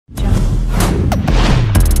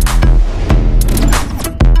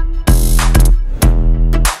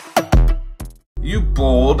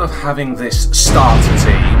reward of having this starter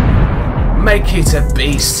team, make it a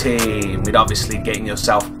beast team with obviously getting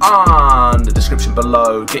yourself on the description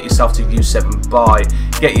below, get yourself to U7 buy,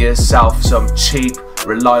 get yourself some cheap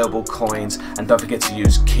reliable coins, and don't forget to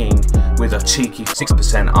use King with a cheeky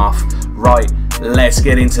 6% off. Right, let's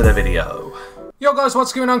get into the video. Yo guys,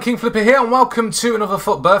 what's going on? Kingflipper here, and welcome to another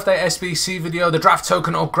FUT Birthday SBC video. The draft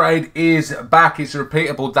token upgrade is back. It's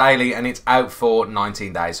repeatable daily, and it's out for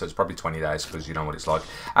 19 days, so it's probably 20 days because you know what it's like.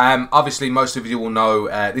 Obviously, most of you will know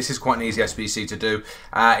this is quite an easy SBC to do.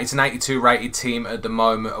 It's an 82 rated team at the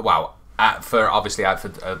moment. Well, obviously out for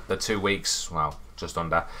the 2 weeks. Well, just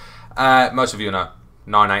under. Most of you know.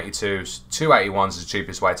 982s, 281s is the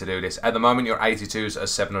cheapest way to do this. At the moment, your 82s are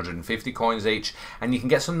 750 coins each, and you can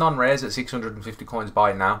get some non-rares at 650 coins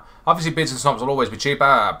by now. Obviously, bids and snobs will always be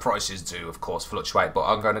cheaper. Prices do, of course, fluctuate, but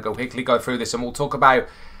I'm going to quickly go through this, and we'll talk about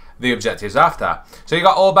the objectives after. So you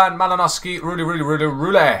got Orban, Malinowski, Rule,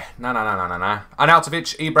 Arnautovic,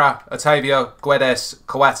 Ibra, Otavio, Guedes,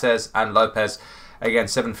 Coates, and Lopez. Again,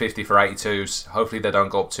 750 for 82s. Hopefully they don't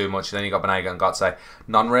go up too much. Then you got Banega and Gotze.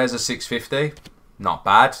 Non-rares are 650. Not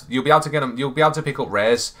bad. You'll be able to get them. You'll be able to pick up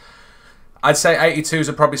rares. I'd say 82s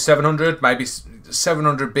are probably 700, maybe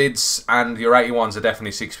 700 bids, and your 81s are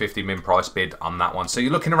definitely 650 min price bid on that one. So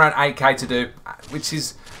you're looking around 8k to do, which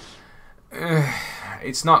is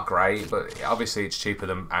it's not great, but obviously it's cheaper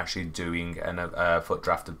than actually doing a FUT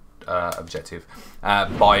draft objective,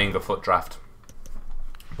 buying a FUT draft.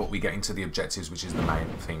 But we get into the objectives, which is the main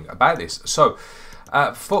thing about this. So,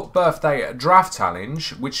 FUT Birthday Draft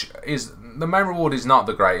Challenge, which is the main reward is not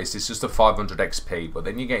the greatest. It's just a 500 XP, but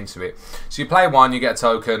then you get into it. So you play one, you get a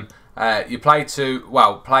token. You play two,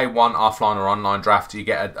 well, play one offline or online draft. You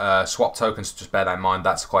get a swap token, so just bear that in mind.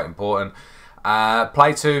 That's quite important.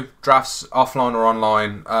 Play two drafts offline or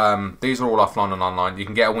online. These are all offline and online. You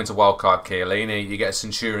can get a Winter Wildcard Chiellini. You get a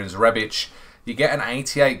Centurions Rebic. You get an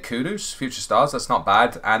 88 Kudus, Future Stars, that's not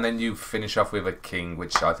bad. And then you finish off with a King,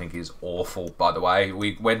 which I think is awful, by the way.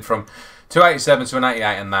 We went from 287 to an 88,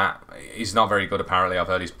 and that is not very good, apparently. I've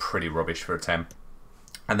heard he's pretty rubbish for a 10.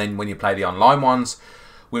 And then when you play the online ones,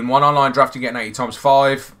 win one online draft, you get an 80 times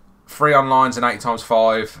 5. 3 online's an 80 times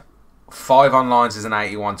 5. 5 online's is an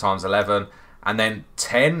 81 times 11. And then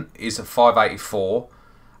 10 is a 584.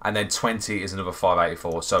 And then 20 is another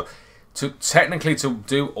 584. So technically, to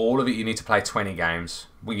do all of it, you need to play 20 games.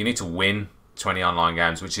 Well, you need to win 20 online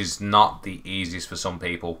games, which is not the easiest for some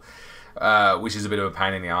people, which is a bit of a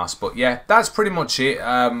pain in the ass. But yeah, that's pretty much it.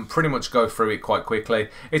 Pretty much go through it quite quickly.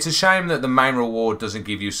 It's a shame that the main reward doesn't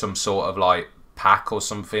give you some sort of like pack or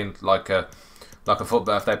something, like a FUT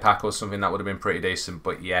Birthday pack or something. That would have been pretty decent.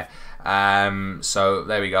 But yeah, so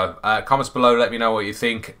there we go. Comments below, let me know what you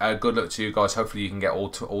think. Good luck to you guys. Hopefully you can get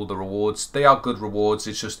all the rewards. They are good rewards.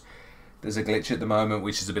 It's just there's a glitch at the moment,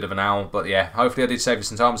 which is a bit of an owl. But yeah, hopefully I did save you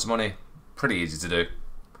some time and some money. Pretty easy to do.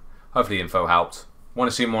 Hopefully the info helped.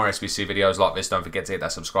 Want to see more SBC videos like this, don't forget to hit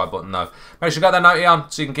that subscribe button though. Make sure you got that noty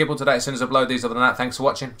on so you can keep up to date as soon as I upload these. Other than that, thanks for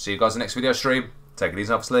watching. See you guys in the next video stream. Take it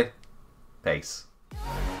easy, obviously. Peace.